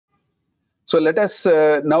So let us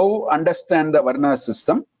now understand the Varna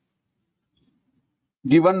system.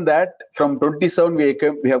 Given that from 27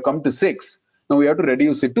 we have come to 6, now we have to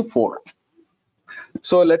reduce it to 4.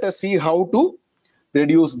 So let us see how to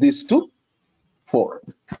reduce this to 4.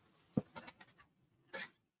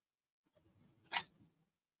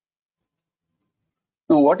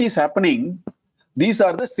 Now what is happening? These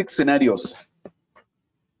are the 6 scenarios.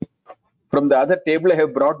 From the other table I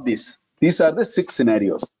have brought this. These are the 6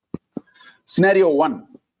 scenarios. Scenario 1,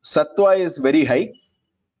 Sattva is very high,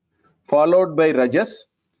 followed by Rajas,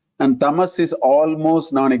 and Tamas is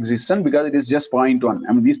almost non-existent because it is just 0.1.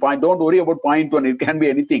 I mean, this point, don't worry about 0.1, it can be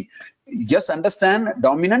anything. Just understand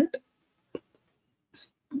dominant,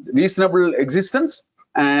 reasonable existence,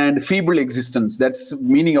 and feeble existence. That's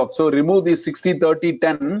meaning of. So remove this 60, 30,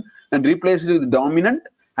 10 and replace it with dominant,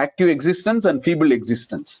 active existence, and feeble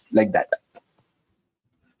existence, like that.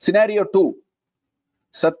 Scenario 2,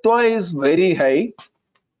 Sattva is very high,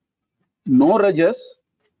 no Rajas,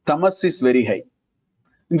 Tamas is very high.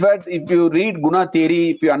 In fact, if you read Guna theory,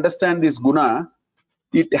 if you understand this Guna,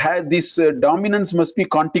 it has this dominance must be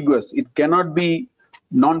contiguous. It cannot be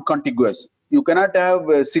non-contiguous. You cannot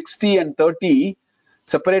have 60 and 30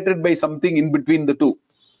 separated by something in between the two.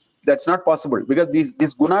 That's not possible because these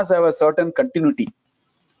Gunas have a certain continuity.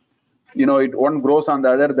 You know, one grows on the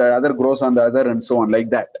other grows on the other, and so on, like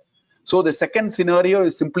that. So the second scenario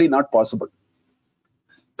is simply not possible.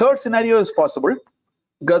 Third scenario is possible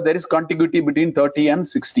because there is contiguity between 30 and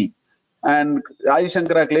 60. And Adi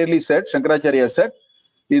Shankara clearly said, Shankaracharya said,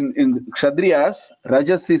 in Kshatriyas,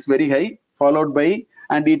 Rajas is very high, followed by,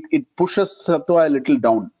 and it pushes Sattva a little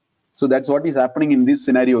down. So that's what is happening in this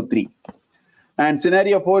scenario 3. And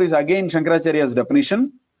scenario 4 is again Shankaracharya's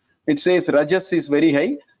definition. It says Rajas is very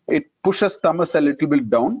high, it pushes Tamas a little bit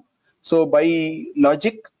down. So by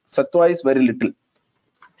logic, Sattva is very little.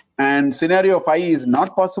 And scenario 5 is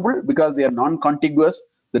not possible because they are non-contiguous.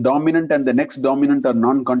 The dominant and the next dominant are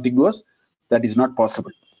non-contiguous. That is not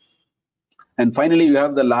possible. And finally, you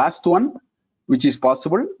have the last one, which is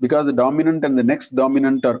possible because the dominant and the next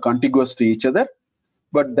dominant are contiguous to each other.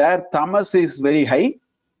 But there, Tamas is very high,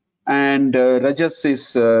 and Rajas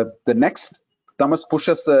is the next. Tamas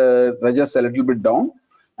pushes Rajas a little bit down,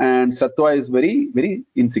 and Sattva is very, very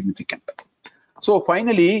insignificant. So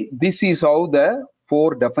finally, this is how the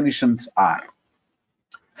 4 definitions are.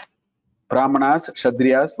 Brahmanas,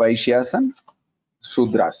 Kshatriyas, Vaishyas, and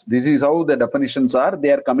Sudras. This is how the definitions are.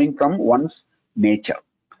 They are coming from one's nature,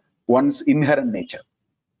 one's inherent nature.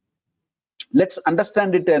 Let's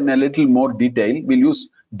understand it in a little more detail. We'll use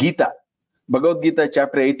Gita. Bhagavad Gita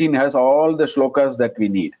chapter 18 has all the shlokas that we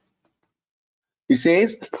need. It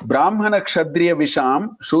says, Brahmana Kshatriya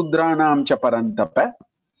Visham Shudranam Chaparantapa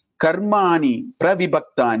Karmani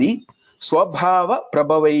Pravibhaktani Swabhava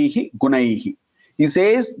Prabhavaihi Gunaihi. He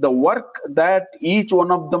says the work that each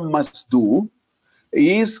one of them must do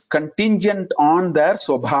is contingent on their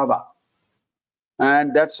Swabhava.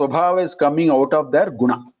 And that Swabhava is coming out of their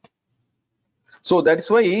Guna. So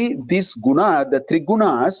that's why this Guna, the 3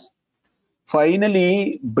 Gunas,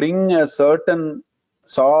 finally bring a certain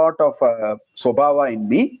sort of Swabhava in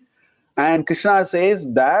me. And Krishna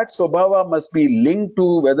says that Swabhava must be linked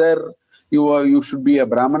to whether you should be a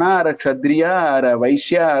Brahmana or a Kshatriya or a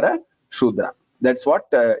Vaishya or a Shudra. That's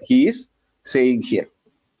what he is saying here.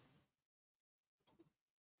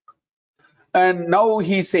 And now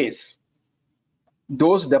he says,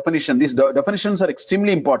 those definitions, these definitions are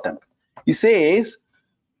extremely important. He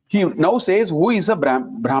now says, who is a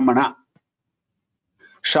Brahmana?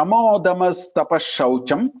 Shamodamas tapas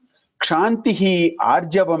shaucham kshantihi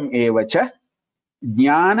arjavam evacha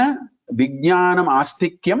jnana vijnanam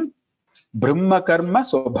astikyam brahma karma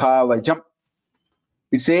swabhavajam.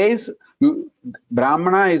 It says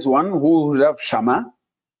Brahmana is one who have Shama,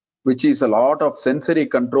 which is a lot of sensory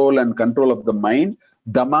control and control of the mind.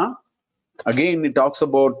 Dhamma, again it talks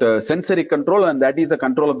about sensory control, and that is the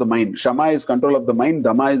control of the mind. Shama is control of the mind,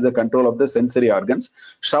 Dhamma is the control of the sensory organs.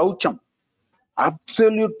 Shaucham,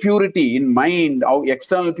 absolute purity in mind,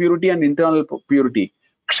 external purity and internal purity.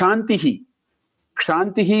 Kshantihi,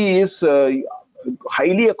 Kshantihi is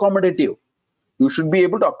highly accommodative. You should be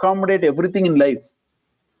able to accommodate everything in life.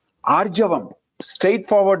 Arjavam,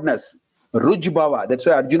 straightforwardness. Ruj Bhava, that's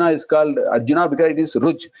why Arjuna is called Arjuna, because it is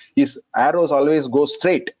Ruj. His arrows always go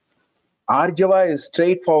straight. Arjava is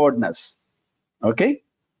straightforwardness. Okay?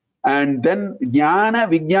 And then Jnana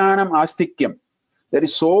Vijnanam Astikyam. There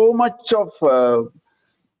is so much of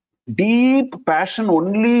deep passion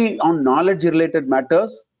only on knowledge related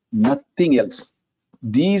matters, nothing else.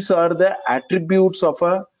 These are the attributes of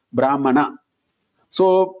a Brahmana.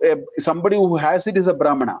 So somebody who has it is a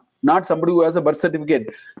Brahmana. not somebody who has a birth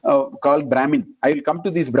certificate called Brahmin. I will come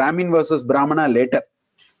to this Brahmin versus Brahmana later.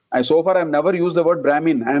 So far, I have never used the word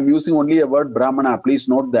Brahmin. I am using only the word Brahmana. Please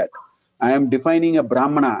note that. I am defining a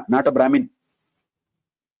Brahmana, not a Brahmin.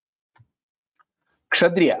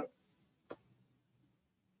 Kshatriya.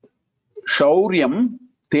 Shauryam,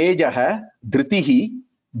 Tejaha, Dhritihi,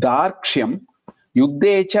 Darkshyam,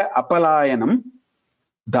 Yuddecha Apalayanam,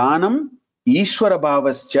 Danam,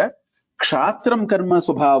 Ishwarabhavascha, Kshatram Karma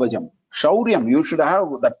Subhavajam. Shauryam, you should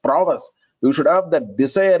have that prowess. You should have that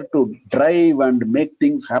desire to drive and make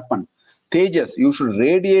things happen. Tejas, you should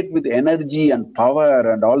radiate with energy and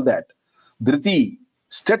power and all that. Dhriti,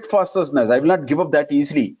 steadfastness. I will not give up that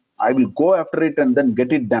easily. I will go after it and then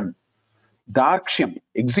get it done. Darkshyam,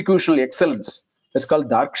 executional excellence. That's called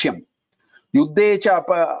Darkshyam. Yuddecha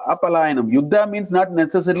apalayanam. Yuddha means not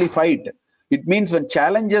necessarily fight. It means when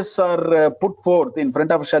challenges are put forth in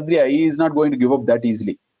front of Kshatriya, he is not going to give up that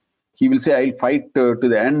easily. He will say, I'll fight to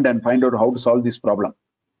the end and find out how to solve this problem.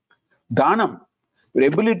 Dhanam, your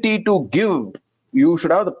ability to give. You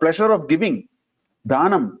should have the pleasure of giving.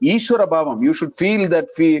 Dhanam, Ishwara Bhavam. You should feel that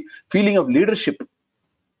feeling of leadership.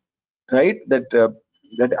 Right? That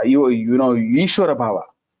you know, Ishwara Bhava.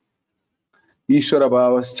 Ishwara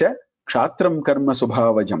Bhavascha, Kshatram Karma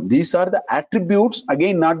Subhavajam. These are the attributes,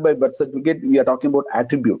 again, not by birth certificate, we are talking about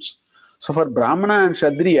attributes. So for Brahmana and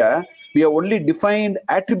Kshatriya, we have only defined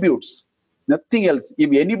attributes, nothing else.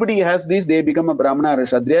 If anybody has this, they become a Brahmana or a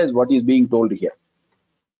Kshatriya, is what is being told here.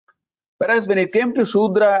 Whereas when it came to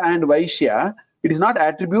Shudra and Vaishya, it is not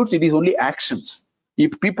attributes, it is only actions.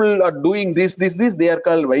 If people are doing this, they are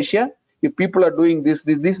called Vaishya. If people are doing this,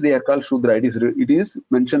 they are called Shudra. It is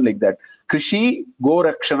mentioned like that. Krishi, Go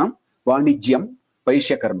Rakshanam, Vanijyam,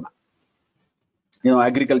 Vaishya Karma. You know,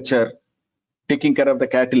 agriculture, taking care of the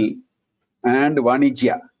cattle, and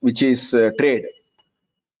Vanijya, which is trade.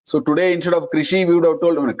 So today, instead of Krishi, we would have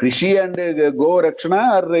told Krishi and Go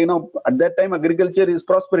Rakshana, or, you know, at that time, agriculture is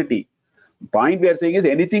prosperity. Point we are saying is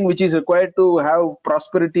anything which is required to have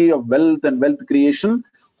prosperity of wealth and wealth creation,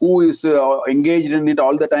 who is engaged in it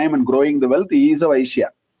all the time and growing the wealth, he is a Vaishya.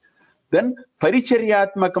 Then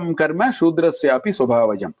Paricharyatmakam Karma Shudrasyapi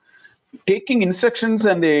Subhavajam. Taking instructions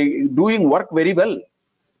and doing work very well.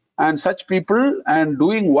 And such people and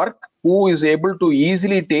doing work who is able to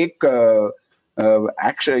easily take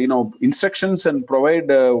action, you know, instructions and provide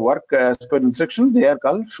work as per instructions, they are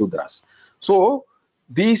called Shudras. So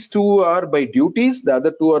these two are by duties, the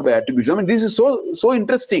other two are by attributes. I mean, this is so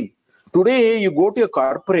interesting. Today, you go to a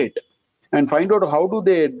corporate and find out how do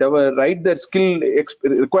they write their skill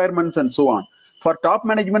requirements and so on. For top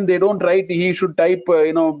management, they don't write, he should type,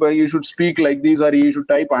 you know, you should speak like this, or he should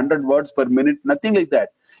type 100 words per minute, nothing like that.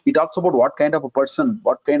 He talks about what kind of a person,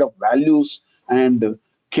 what kind of values and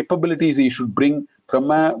capabilities he should bring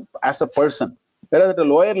from as a person. Whereas at a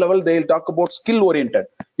lower level, they'll talk about skill oriented.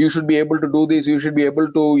 You should be able to do this. You should be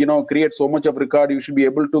able to, you know, create so much of record. You should be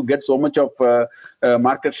able to get so much of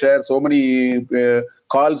market share, so many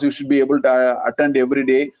calls you should be able to attend every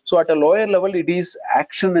day. So at a lower level, it is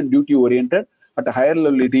action and duty oriented. At a higher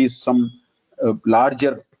level, it is some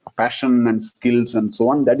larger passion and skills and so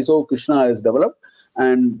on. That is how Krishna has developed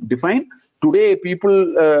and defined. Today, people,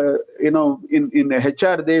 you know, in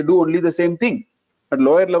HR, they do only the same thing. At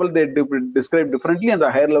lower level, they describe differently, and the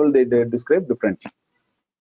higher level, they describe differently.